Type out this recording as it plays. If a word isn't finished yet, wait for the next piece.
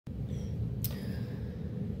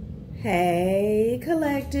Hey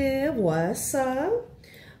collective, what's up?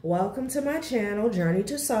 Welcome to my channel, Journey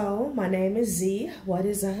to Soul. My name is Z. What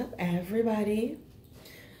is up, everybody?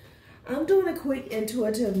 I'm doing a quick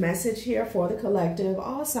intuitive message here for the collective,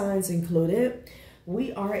 all signs included.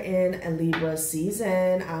 We are in a Libra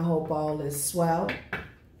season. I hope all is swell.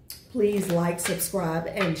 Please like, subscribe,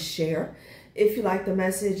 and share if you like the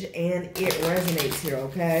message and it resonates here,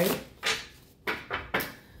 okay?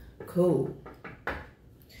 Cool.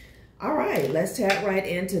 All right, let's tap right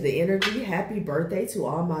into the energy. Happy birthday to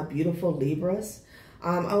all my beautiful Libras.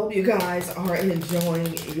 I hope you guys are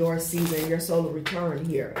enjoying your season, your solar return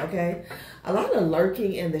here, okay? A lot of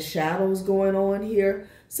lurking in the shadows going on here.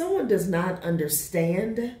 Someone does not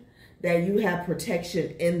understand that you have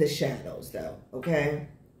protection in the shadows, though, okay?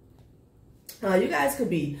 You guys could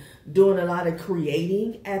be doing a lot of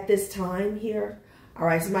creating at this time here. All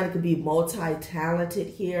right, somebody could be multi-talented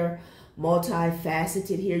here,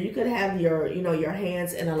 multifaceted here. You could have your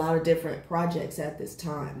hands in a lot of different projects at this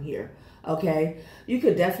time here, okay? You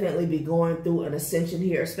could definitely be going through an ascension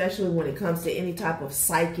here, especially when it comes to any type of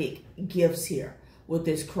psychic gifts here with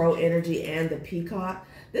this crow energy and the peacock.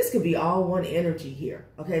 This could be all one energy here,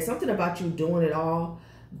 okay? Something about you doing it all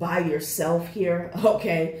by yourself here,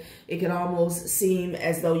 okay? It can almost seem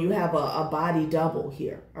as though you have a body double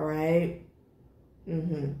here, all right?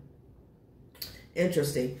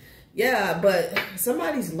 Interesting. Yeah, but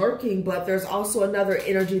somebody's lurking, but there's also another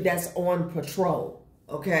energy that's on patrol,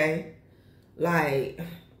 okay? Like,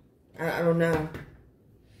 I don't know.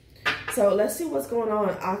 So let's see what's going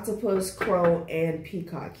on. Octopus, crow, and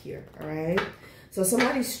peacock here, all right? So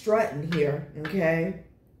somebody's strutting here, okay?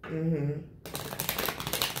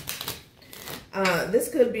 This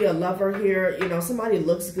could be a lover here. You know, somebody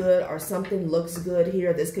looks good or something looks good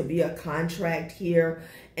here. This could be a contract here,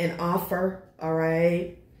 an offer, all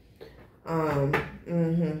right?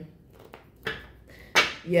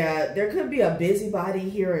 Yeah, there could be a busybody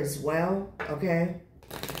here as well, okay?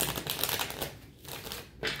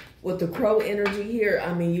 With the crow energy here,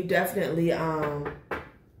 I mean, you definitely are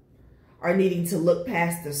needing to look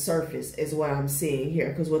past the surface is what I'm seeing here.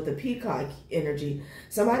 Because with the peacock energy,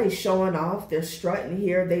 somebody's showing off. They're strutting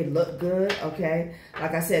here. They look good, okay?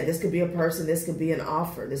 Like I said, this could be a person. This could be an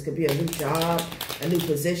offer. This could be a new job, a new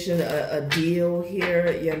position, a deal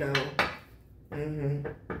here, you know.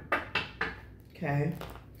 Okay.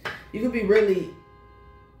 You could be really...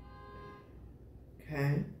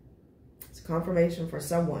 Okay. It's confirmation for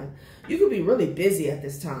someone. You could be really busy at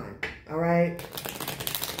this time, all right?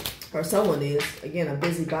 Or someone is, again, a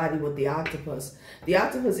busybody with the octopus. The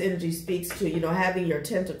octopus energy speaks to, you know, having your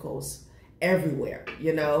tentacles everywhere,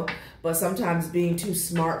 you know, but sometimes being too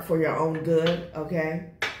smart for your own good,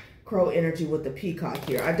 okay? Crow energy with the peacock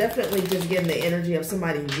here. I definitely just getting the energy of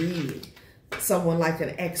somebody reading someone like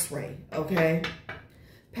an x-ray, okay?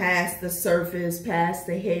 Past the surface, past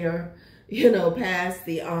the hair, you know, past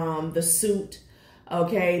the suit,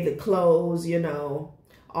 okay? The clothes, you know,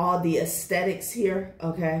 all the aesthetics here,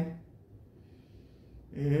 okay?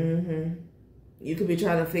 You could be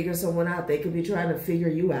trying to figure someone out. They could be trying to figure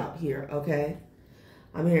you out here, okay?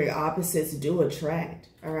 I'm hearing opposites do attract,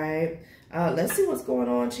 all right? Let's see what's going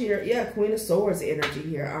on here. Yeah, Queen of Swords energy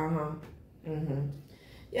here,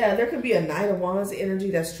 Yeah, there could be a Knight of Wands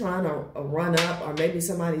energy that's trying to run up, or maybe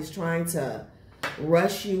somebody's trying to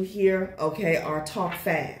rush you here, okay? Or talk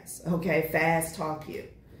fast, okay? Fast talk you.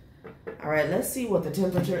 All right, let's see what the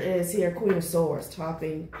temperature is here. Queen of Swords, top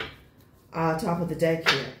of the deck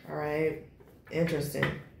here. All right, interesting.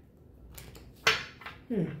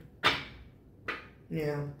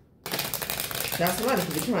 Yeah. Now somebody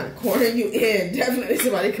could be trying to corner you in. Definitely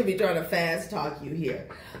somebody could be trying to fast talk you here.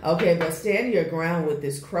 Okay, but stand your ground with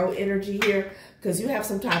this crow energy here, because you have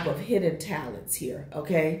some type of hidden talents here,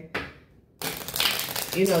 okay?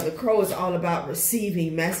 You know, the crow is all about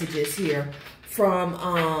receiving messages here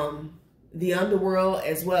from the underworld,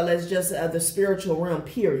 as well as just the spiritual realm,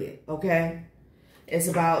 period, okay? It's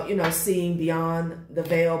about, you know, seeing beyond the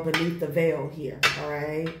veil, beneath the veil here, all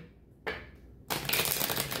right?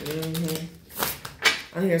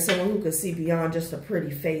 I hear someone who could see beyond just a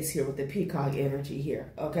pretty face here with the peacock energy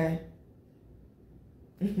here, okay?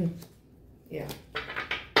 Yeah.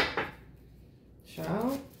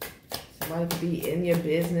 Child, somebody could be in your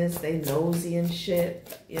business. They nosy and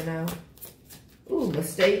shit, you know? Ooh,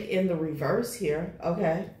 mistake in the reverse here.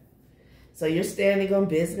 Okay. So you're standing on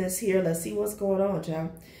business here. Let's see what's going on, child.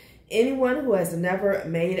 Anyone who has never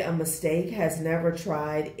made a mistake has never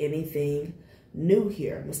tried anything new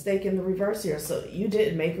here. Mistake in the reverse here. So you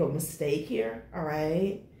didn't make a mistake here. All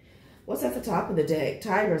right. What's at the top of the deck?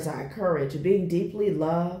 Tiger's Eye, courage, being deeply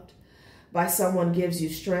loved by someone gives you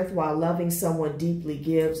strength, while loving someone deeply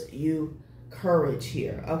gives you courage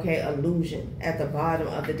here. Okay, illusion at the bottom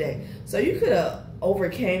of the deck. So you could have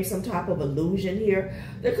overcame some type of illusion here.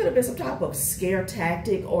 There could have been some type of scare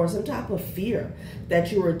tactic or some type of fear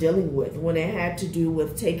that you were dealing with when it had to do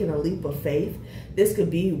with taking a leap of faith. This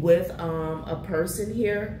could be with a person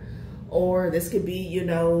here, or this could be, you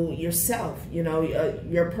know, yourself, you know,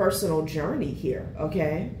 your personal journey here.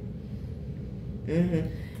 Okay.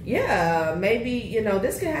 Yeah, maybe, you know,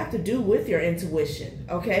 this could have to do with your intuition.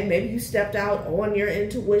 Okay, maybe you stepped out on your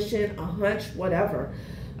intuition, a hunch, whatever.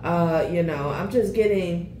 You know, I'm just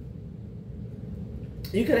getting,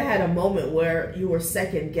 you could have had a moment where you were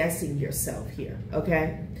second guessing yourself here.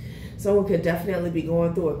 Okay, someone could definitely be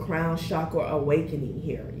going through a crown chakra awakening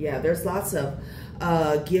here. Yeah, there's lots of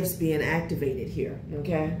gifts being activated here.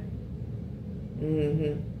 Okay.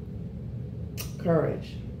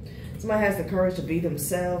 Courage. Somebody has the courage to be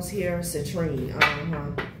themselves here. Citrine.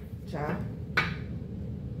 Child.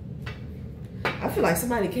 I feel like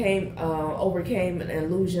somebody overcame an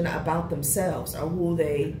illusion about themselves, or who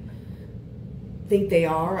they think they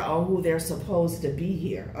are, or who they're supposed to be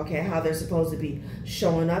here. Okay, how they're supposed to be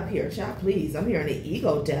showing up here. Child, please. I'm hearing an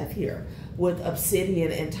ego death here with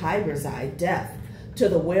obsidian and tiger's eye. Death. To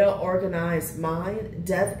the well-organized mind,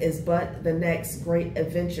 death is but the next great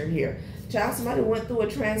adventure here. Child, somebody went through a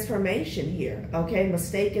transformation here. Okay,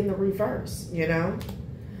 mistake in the reverse, you know.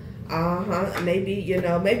 Maybe, you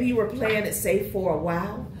know, maybe you were playing it safe for a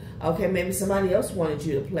while. Okay, maybe somebody else wanted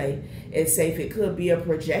you to play it safe. It could be a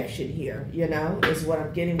projection here, you know, is what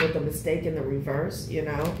I'm getting with the mistake in the reverse, you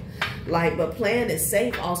know. Like, but playing it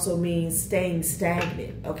safe also means staying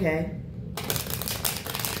stagnant, okay.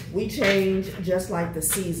 We change just like the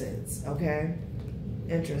seasons, okay?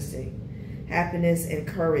 Interesting. Happiness and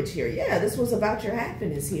courage here. Yeah, this was about your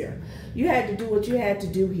happiness here. You had to do what you had to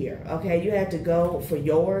do here, okay? You had to go for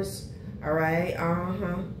yours, all right?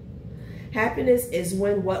 Happiness is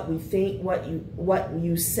when what we think, what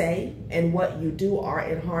you say, and what you do are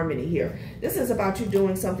in harmony here. This is about you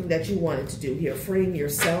doing something that you wanted to do here, freeing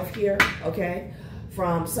yourself here, okay?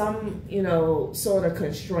 From some, you know, sort of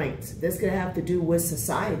constraints. This could have to do with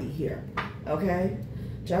society here, okay?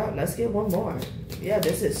 Child, let's get one more. Yeah,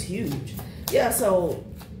 this is huge. Yeah, so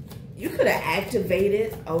you could have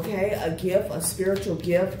activated, okay, a gift, a spiritual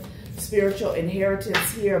gift, spiritual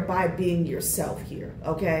inheritance here by being yourself here,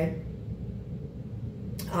 okay?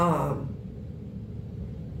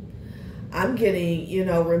 I'm getting, you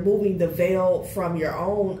know, removing the veil from your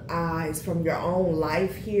own eyes, from your own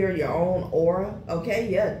life here, your own aura. Okay,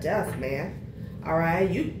 yeah, death, man. All right,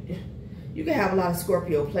 you can have a lot of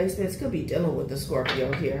Scorpio placements. Could be dealing with the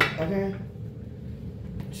Scorpio here. Okay,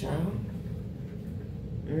 child.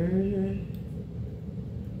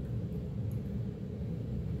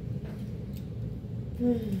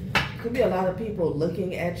 Could be a lot of people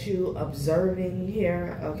looking at you, observing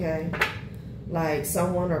here. Okay. Like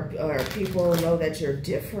someone or people know that you're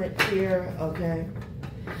different here, okay?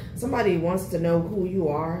 Somebody wants to know who you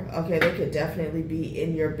are, okay? They could definitely be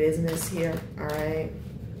in your business here, all right?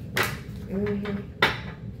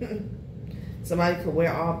 Somebody could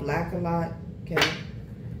wear all black a lot, okay?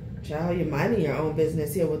 Child, you're minding your own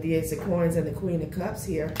business here with the Ace of Coins and the Queen of Cups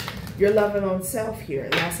here. You're loving on self here,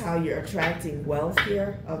 and that's how you're attracting wealth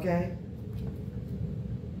here, okay?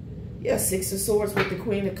 Yeah, Six of Swords with the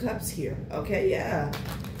Queen of Cups here. Okay, yeah.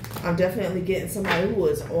 I'm definitely getting somebody who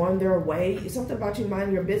is on their way. Something about you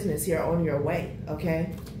minding your business here, on your way.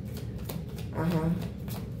 Okay.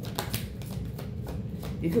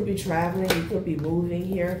 You could be traveling. You could be moving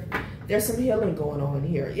here. There's some healing going on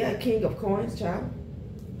here. Yeah, King of Coins, child.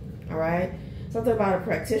 All right. Something about a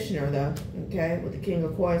practitioner, though. Okay, with the King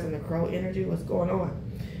of Coins and the Crow energy. What's going on?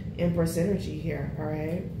 Empress energy here. All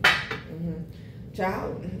right.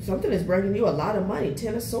 Child, something is bringing you a lot of money.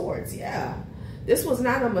 Ten of Swords, yeah. This was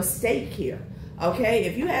not a mistake here, okay?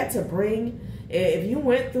 If you had to bring, if you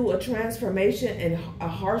went through a transformation and a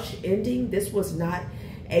harsh ending, this was not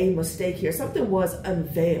a mistake here. Something was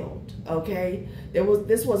unveiled, okay?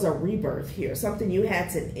 This was a rebirth here. Something you had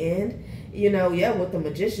to end, you know, yeah, with the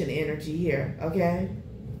Magician energy here, okay?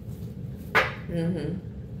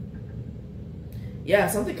 Yeah,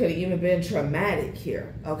 something could have even been traumatic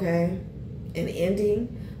here, okay? An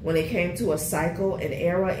ending when it came to a cycle, an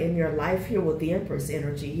era in your life here with the Empress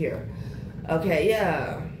energy here. Okay,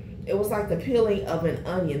 yeah. It was like the peeling of an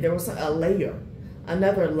onion. There was a layer,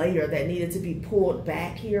 another layer that needed to be pulled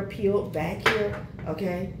back here, peeled back here,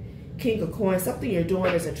 okay? King of Coins, something you're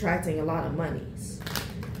doing is attracting a lot of monies.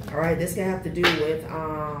 All right, this can have to do with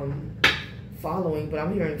following, but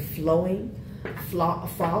I'm hearing flowing.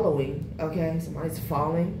 following, okay? Somebody's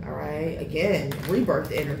falling, all right? Again,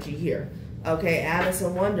 rebirth energy here, okay? Alice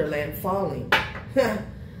in Wonderland, falling.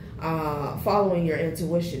 Following your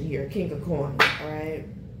intuition here, King of Coins, all right?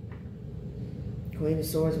 Queen of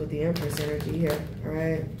Swords with the Empress energy here, all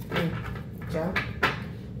right? Yeah.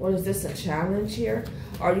 What is this, a challenge here?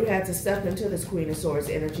 Or you had to step into this Queen of Swords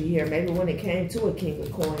energy here. Maybe when it came to a King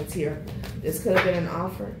of Coins here, this could have been an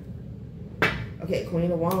offer. Okay,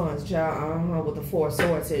 Queen of Wands, child, with the Four of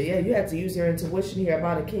Swords here. Yeah, you had to use your intuition here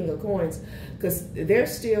about a King of Coins because they're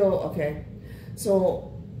still, okay.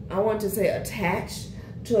 So I want to say attached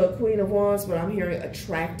to a Queen of Wands, but I'm hearing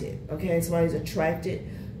attracted, okay? Somebody's attracted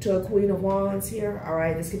to a Queen of Wands here, all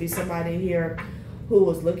right? This could be somebody here who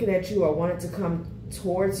was looking at you or wanted to come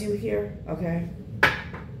towards you here, okay?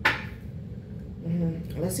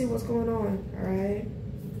 Let's see what's going on, all right?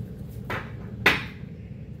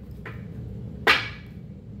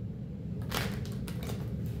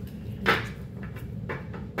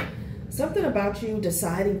 Something about you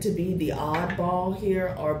deciding to be the oddball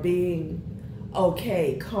here or being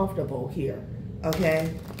okay, comfortable here,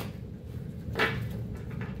 okay?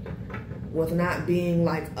 With not being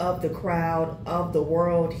like of the crowd, of the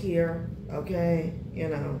world here, okay? You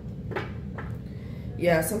know.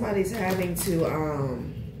 Yeah, somebody's having to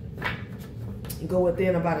go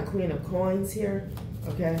within about a Queen of Coins here,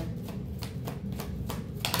 okay?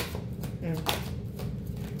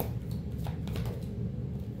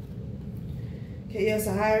 Okay, yes,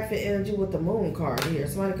 a Hierophant energy with the Moon card here.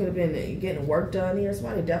 Somebody could have been getting work done here.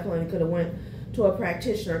 Somebody definitely could have went to a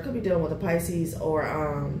practitioner. Could be dealing with a Pisces or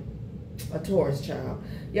a Taurus child.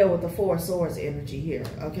 Yeah, with the Four of Swords energy here.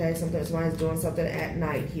 Okay, sometimes somebody's doing something at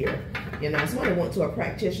night here. You know, somebody went to a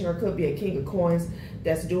practitioner. Could be a King of Coins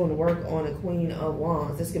that's doing work on a Queen of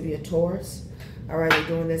Wands. This could be a Taurus. All right, they're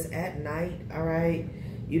doing this at night. All right,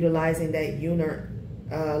 utilizing that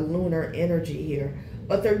lunar energy here.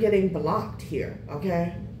 But they're getting blocked here,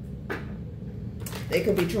 okay? They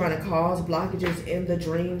could be trying to cause blockages in the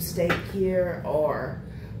dream state here or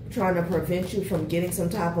trying to prevent you from getting some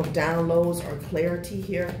type of downloads or clarity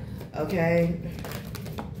here, okay?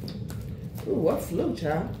 Ooh, what flew,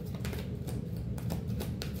 child?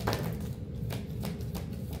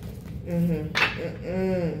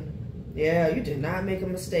 Yeah, you did not make a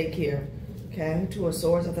mistake here, okay? Two of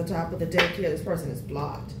Swords at the top of the deck here. This person is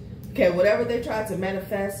blocked. Okay, whatever they try to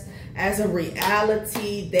manifest as a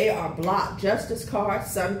reality, they are blocked. Justice card,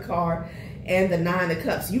 Sun card, and the Nine of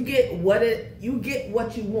Cups. You get what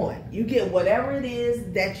you want. You get whatever it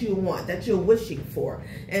is that you want, that you're wishing for.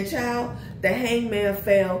 And child, the Hangman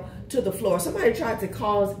fell to the floor. Somebody tried to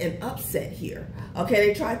cause an upset here. Okay,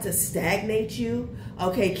 they tried to stagnate you.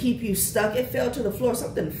 Okay, keep you stuck. It fell to the floor.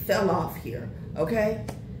 Something fell off here. Okay,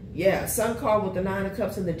 yeah, Sun card with the Nine of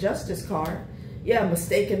Cups and the Justice card. Yeah,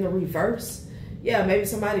 mistake in the reverse. Yeah, maybe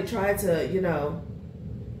somebody tried to, you know,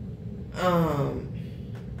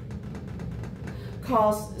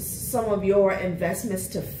 cause some of your investments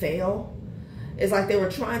to fail. It's like they were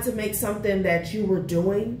trying to make something that you were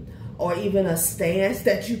doing or even a stance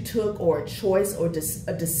that you took or a choice or a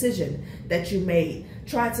decision that you made.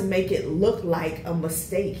 Try to make it look like a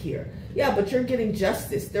mistake here. Yeah, but you're getting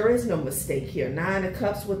justice. There is no mistake here. Nine of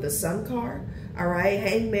Cups with the Sun card. All right,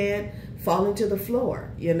 Hangman falling to the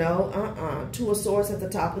floor, you know, Two of Swords at the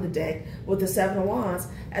top of the deck with the Seven of Wands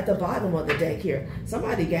at the bottom of the deck here.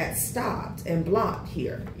 Somebody got stopped and blocked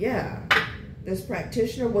here. Yeah, this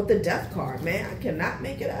practitioner with the Death card, man, I cannot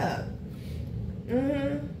make it up.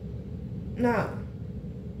 No.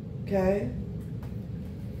 Okay.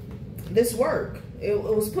 This work, it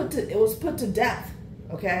was put to death.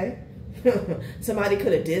 Okay. Somebody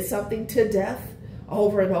could have did something to death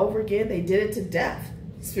over and over again. They did it to death.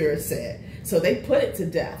 Spirit said. So they put it to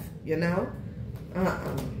death, you know?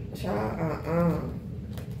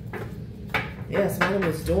 Yeah, somebody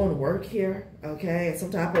was doing work here, okay?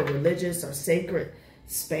 Some type of religious or sacred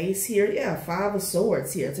space here. Yeah, Five of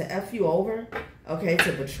Swords here to F you over, okay?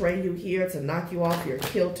 To betray you here, to knock you off your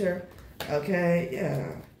kilter, okay?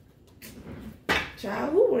 Yeah.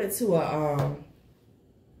 Child, who went to a,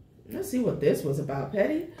 let's see what this was about,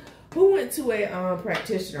 Petty. Who went to a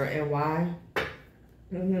practitioner and why?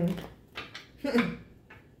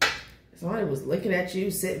 Somebody was looking at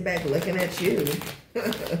you, sitting back looking at you.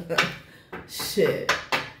 Shit.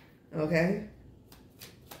 Okay.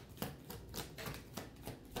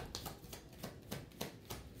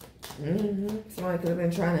 Somebody could have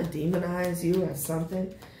been trying to demonize you or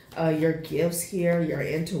something. Your gifts here, your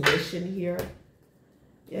intuition here.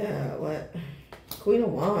 Yeah, what? Queen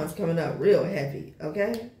of Wands coming up real heavy,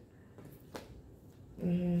 okay?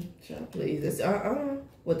 Child, please. This,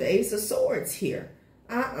 with the Ace of Swords here.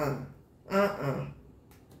 Yeah,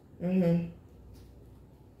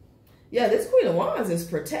 this Queen of Wands is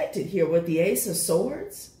protected here with the Ace of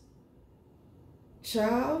Swords.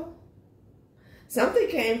 Child. Something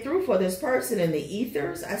came through for this person in the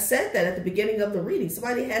ethers. I said that at the beginning of the reading.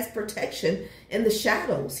 Somebody has protection in the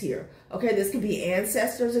shadows here. Okay, this could be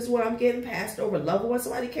ancestors is what I'm getting, passed over loved ones.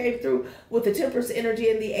 Somebody came through with the Temperance energy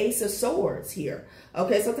and the Ace of Swords here.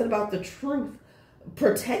 Okay, something about the truth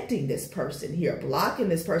protecting this person here, blocking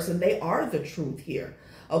this person. They are the truth here.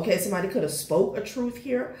 Okay, somebody could have spoke a truth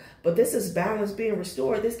here, but this is balance being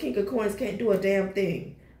restored. This King of Coins can't do a damn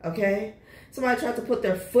thing. Okay. Somebody tried to put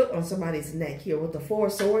their foot on somebody's neck here with the Four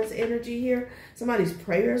of Swords energy here. Somebody's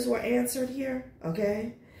prayers were answered here,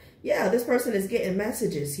 okay? Yeah, this person is getting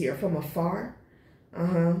messages here from afar.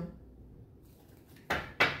 From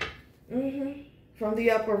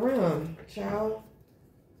the upper room, child.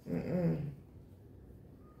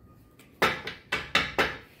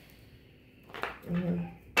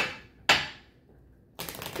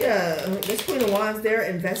 Yeah, this Queen of Wands, their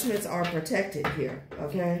investments are protected here,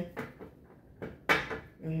 okay?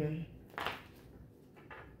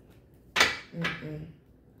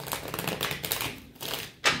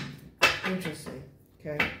 Interesting.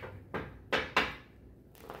 Okay.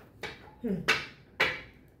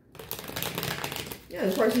 Yeah,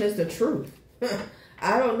 this person is the truth.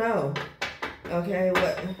 I don't know. Okay,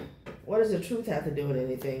 what does the truth have to do with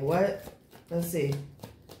anything? What? Let's see.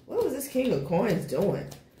 What was this King of Coins doing?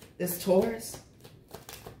 This Taurus?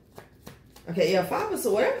 Okay, yeah, Five of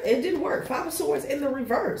Swords, whatever, it didn't work. Five of Swords in the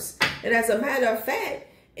reverse. And as a matter of fact,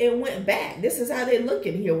 it went back. This is how they're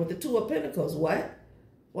looking here with the Two of Pentacles. What?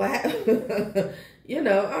 What? You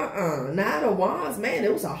know, Nine of Wands, man,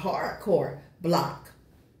 it was a hardcore block.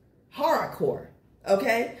 Hardcore.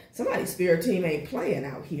 Okay? Somebody's spirit team ain't playing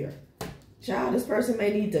out here. Child, this person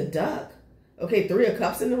may need to duck. Okay, Three of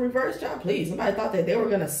Cups in the reverse, child, please. Somebody thought that they were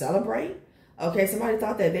going to celebrate. Okay, somebody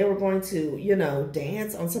thought that they were going to, you know,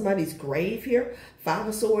 dance on somebody's grave here. Five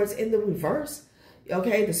of Swords in the reverse.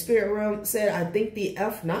 Okay, the spirit realm said, I think the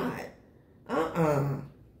F not.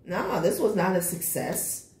 No, this was not a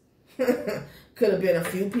success. Could have been a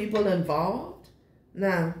few people involved.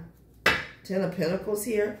 Now, Ten of Pentacles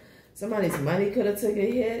here. Somebody's money could have took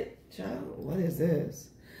a hit. Child, what is this?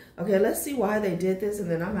 Okay, let's see why they did this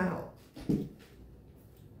and then I'm out.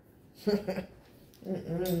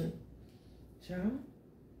 Child.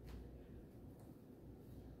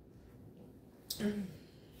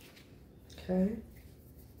 Okay.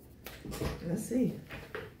 Let's see.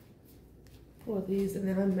 Pull these and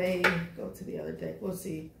then I may go to the other deck. We'll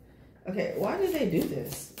see. Okay, why did they do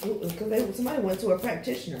this? Because somebody went to a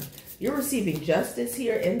practitioner. You're receiving justice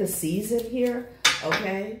here in the season here,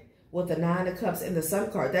 okay? With the Nine of Cups and the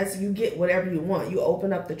Sun card. That's, you get whatever you want. You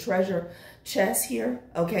open up the treasure chest here,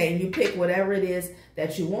 okay? And you pick whatever it is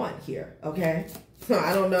that you want here, okay? So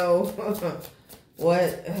I don't know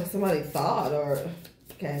what somebody thought or,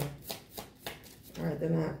 okay. All right, they're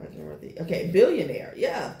not fucking worthy. Okay, billionaire.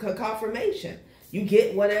 Yeah, confirmation. You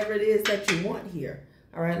get whatever it is that you want here.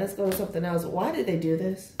 All right, let's go to something else. Why did they do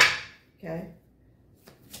this? Okay.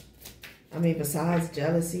 I mean, besides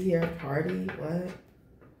jealousy here, party, what?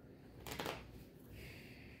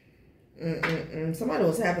 Somebody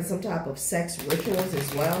was having some type of sex rituals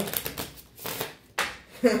as well.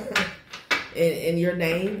 in your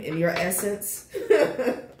name, in your essence.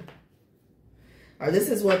 Or this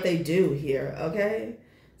is what they do here, okay?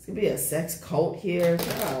 It's going to be a sex cult here.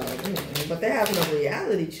 But they're having a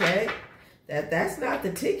reality check. That's not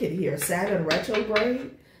the ticket here. Saturn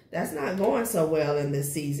retrograde. That's not going so well in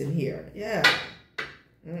this season here. Yeah.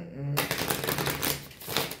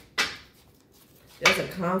 There's a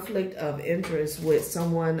conflict of interest with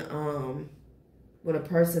someone, with a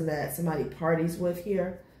person that somebody parties with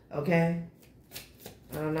here. Okay.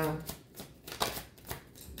 I don't know.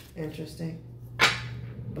 Interesting.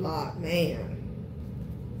 Block, man.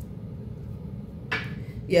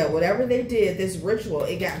 Yeah, whatever they did, this ritual,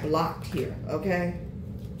 it got blocked here, okay?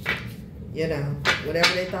 You know,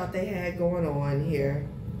 whatever they thought they had going on here,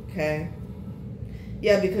 okay?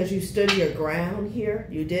 Yeah, because you stood your ground here.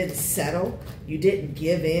 You didn't settle. You didn't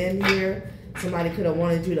give in here. Somebody could have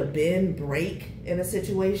wanted you to bend, break in a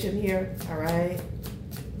situation here, all right?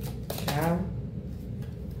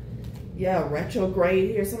 Yeah,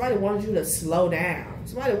 retrograde here. Somebody wanted you to slow down.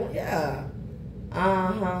 Somebody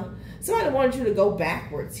Somebody wanted you to go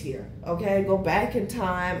backwards here, okay? Go back in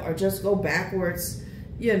time or just go backwards,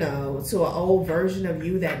 you know, to an old version of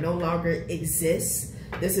you that no longer exists.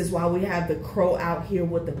 This is why we have the crow out here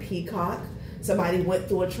with the peacock, Somebody went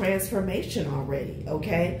through a transformation already,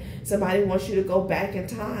 okay? Somebody wants you to go back in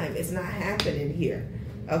time. It's not happening here,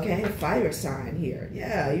 okay? Fire sign here.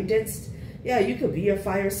 Yeah, you could be a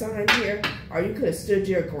fire sign here, or you could have stood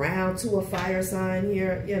your ground to a fire sign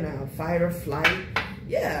here, you know, fight or flight.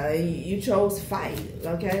 Yeah, you chose fight,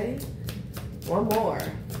 okay? One more.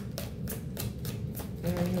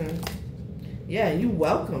 Yeah, you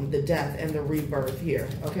welcome the death and the rebirth here,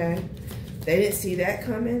 okay? They didn't see that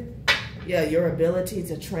coming. Yeah, your ability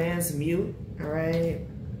to transmute, all right?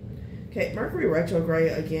 Okay, Mercury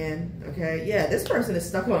retrograde again, okay? Yeah, this person is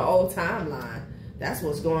stuck on an old timeline. That's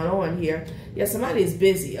what's going on here. Yeah, somebody is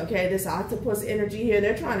busy, okay? This octopus energy here,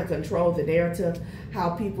 they're trying to control the narrative,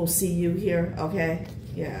 how people see you here, okay?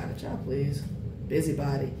 Yeah, job, please.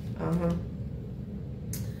 Busybody.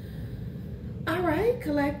 All right,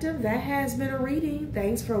 collective, that has been a reading.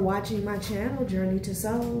 Thanks for watching my channel, Journey to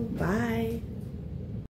Soul. Bye.